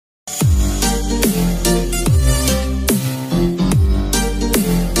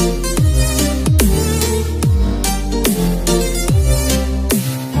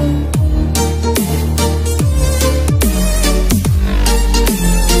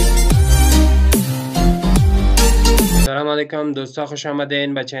علیکم دوستا، خوش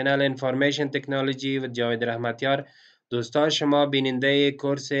آمدین به چینل انفورمیشن تکنولوژی و جاوید رحمتیار. دوستا شما بیننده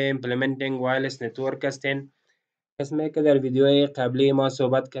کورس ایمپلمنتینگ وایرلس نتورک هستین. قسمی که در ویدیوی قبلی ما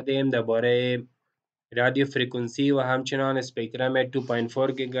صحبت کردیم درباره رادیو فرکانسی و همچنان اسپکترم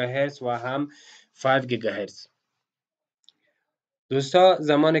 2.4 گیگاهرتز و هم 5 گیگاهرتز. دوستا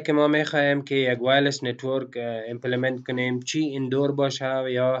زمانی که ما میخواهیم که یک وایرلس نتورک ایمپلمنت کنیم، چی ایندور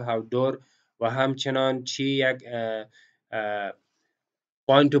باشه یا آوتدور و همچنان چی یک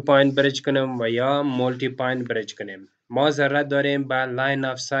پوینت تو پوینت برج کنیم و یا مولتی پوینت برج کنیم، ما ضرورت داریم به لاین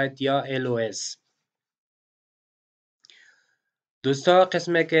آف سایت یا LOS. دوستا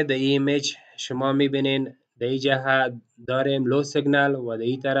قسمی که در این ایمیج شما میبینین، در این جهت داریم لو سیگنال و در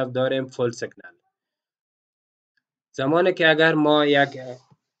این طرف داریم فول سیگنال. زمانی که اگر ما یک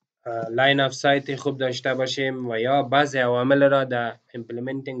لاین آف سایت خوب داشته باشیم و یا بعضی عوامل را در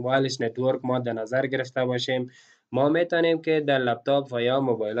ایمپلمنتینگ وایرلس نتورک ما در نظر گرفته باشیم، ما میتونیم که در لپتاپ و یا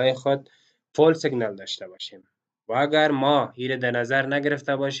موبایل های خود فول سیگنال داشته باشیم. و اگر ما این در نظر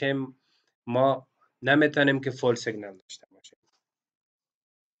نگرفته باشیم، ما نمیتونیم که فول سیگنال داشته باشیم.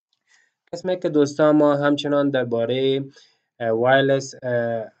 قسمی که دوستان ما همچنان درباره وایرلس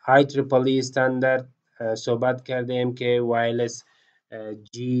IEEE استاندارد صحبت کردیم که وایرلس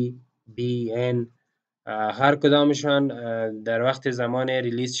GBN هر کدامشان در وقت زمان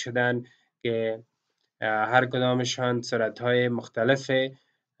ریلیز شدن که هر کدامشان سرعت‌های مختلف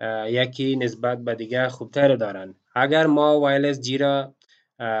یکی نسبت به دیگه خوبتر دارن. اگر ما وایرلس جی را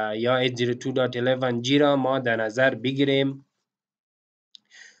یا 802.11g را ما در نظر بگیریم،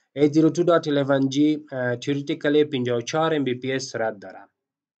 802.11g تئوریتیکلی 54 mbps سرعت داره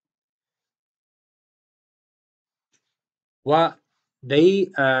و در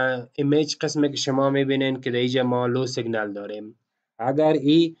این ایمیج قسمی که شما میبینین که در اینجا ما لو سیگنال داریم. اگر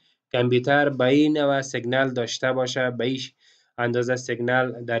این کامپیوتر به این نوع سیگنال داشته باشه، به این اندازه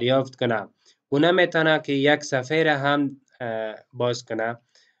سیگنال دریافت کنه، او نمیتونه که یک صفحه را هم باز کنه،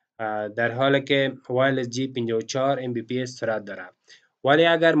 در حالی که وایرلس جی 54 mbps سرعت داره. ولی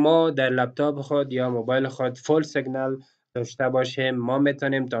اگر ما در لپتاپ خود یا موبایل خود فول سیگنال داشته باشیم، ما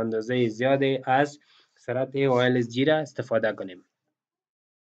میتونیم تا اندازه زیادی از سرعت وایرلس جی را استفاده کنیم.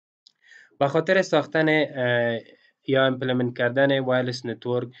 به خاطر ساختن یا ایمپلمنت کردن وایرلس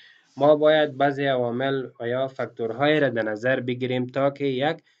نتورک، ما باید بعضی عوامل و یا فاکتورهای را در نظر بگیریم تا که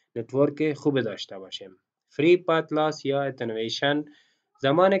یک نتورک خوب داشته باشیم. فری پات لاس یا اتنویشن،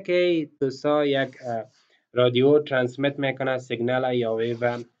 زمانی که دوستا یک رادیو ترانسمیت میکنه سیگنال یا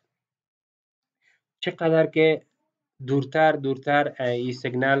ویو، چقدر که دورتر این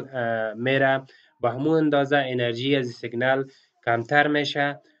سیگنال میره، به همون اندازه انرژی از سیگنال کمتر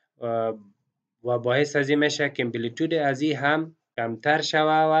میشه و باعث از این میشه که امپلیتود از این هم کمتر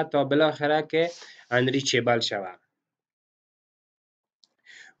شوه و تا بالاخره که انریچیبل شوه.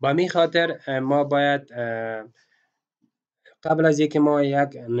 با می خاطر ما باید قبل از اینکه ما یک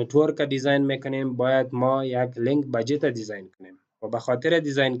نتورک دیزاین میکنیم، باید ما یک لینک بجت دیزاین کنیم و به خاطر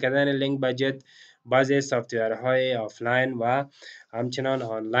دیزاین کردن لینک بجت بعضی سافتورهای آفلاین و همچنان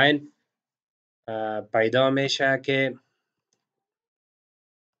آنلاین پیدا میشه که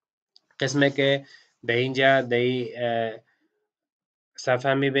قسمی که در اینجا در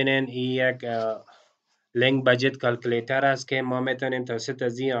صفحه میبینین این یک لینک بجت کالکولیتر است که ما میتونیم توسط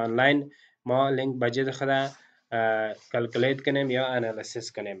از این آنلاین ما لینک بجت خود کالکولیت کنیم یا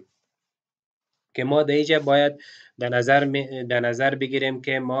انالیسیس کنیم، که ما در اینجا باید در نظر بگیریم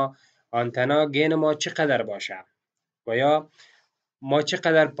که ما آنتنا گین ما چقدر باشه و یا ما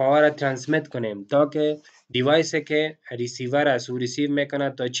چقدر پاور ترانسمیت کنیم تا که دیوایسی که ریسیور است او ریسیو میکنه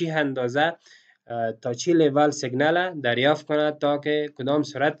تا چی اندازه تا چی لیول سیگنال دریافت کنه تا که کدام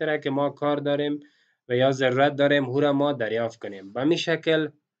سرعت را که ما کار داریم و یا ضرورت داریم او را ما دریافت کنیم. به می شکل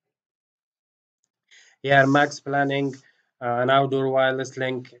ایر مکس پلانینگ ان آوتدور وایرلس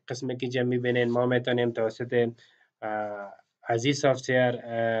لینک قسمی که جمع میبینین، ما میتونیم توسط از این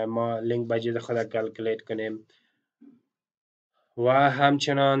سافتویر ما لینک بجت خود کالکولیت کنیم و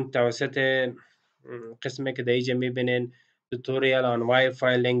همچنان توسط قسمی که در اینجا میبینین توتوریال آن وای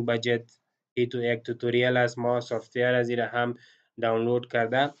فای لینک بجت، یک توتوریال است، ما سافتویر از این هم دانلود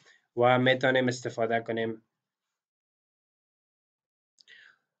کرده و میتونیم استفاده کنیم.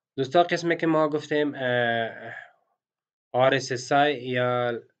 دوستا قسمی که ما گفتیم RSSI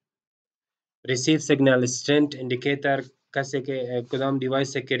یا Receive Signal Strength Indicator، کسی که کدام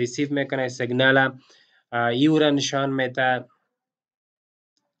دیوایسی که ریسیو میکنه سیگنال او را نشان میده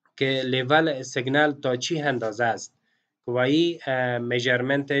که لیول سیگنال تا چی اندازه است و این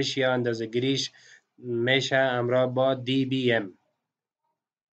میجرمنتش یا اندازه گیریش میشه همراه با DBM.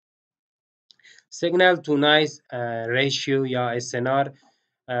 سیگنال تو نایز ریشیو یا SNR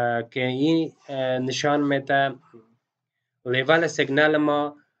که این نشان میده لیول سیگنال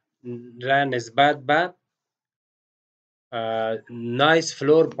ما را نسبت به نایز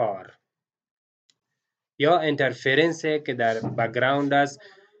فلور پاور یا اینترفرنس که در بکگراند است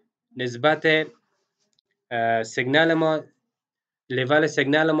نسبت سیگنال ما لیول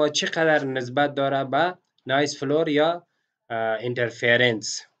سیگنال ما چقدر نسبت داره به نایز فلور یا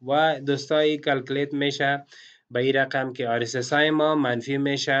اینترفرنس و دوستایی کلکلیت میشه به این رقم که RSSI ما منفی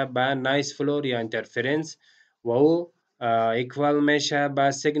میشه به نایز فلور یا اینترفرنس و او ایکوال میشه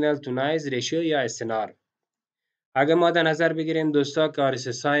به سیگنال تو نایز ریشیو یا SNR. اگر ما در نظر بگیریم دوستا که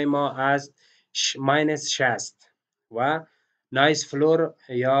RSSI ما از ماینس 60 و نایز فلور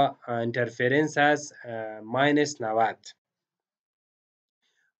یا اینترفرنس از ماینس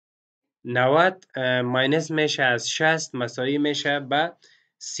 90 ماینس میشه از 60 مساوی میشه به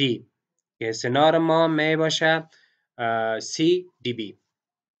سی که SNR ما می باشه 30 dB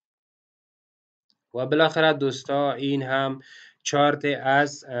و بالاخره دوستا این هم چارت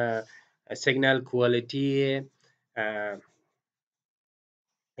از سیگنال کوالیتی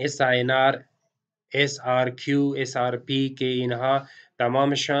SNR SRQ SRP که اینها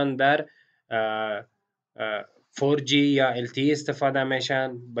تمامشان در 4G یا LTE استفاده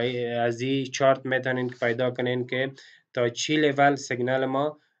میشن. از این چارت میتونین که پیدا کنین که تا چی لیول سیگنال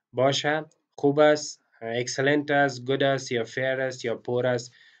ما باشه، خوب است، اکسلنت است، گود است یا فیر است یا پور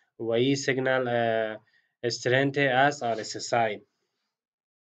است و این سیگنال استرنت از RSSI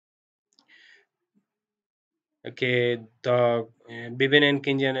که تا ببینین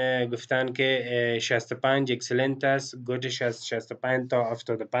که اینجا گفتن که 65 اکسلنت است، گودش از 65 تا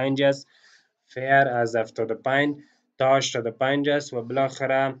 75 است، فیر از 75 تا 85 است و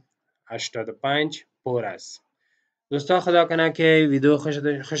بالاخره 85 پور است. دوستا خدا کنه که ویدیو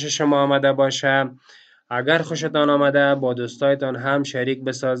خوش شما آمده باشه. اگر خوشتان آمده با دوستایتان هم شریک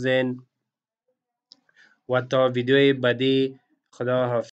بسازین و تا ویدیوی بعدی خدا حافظ.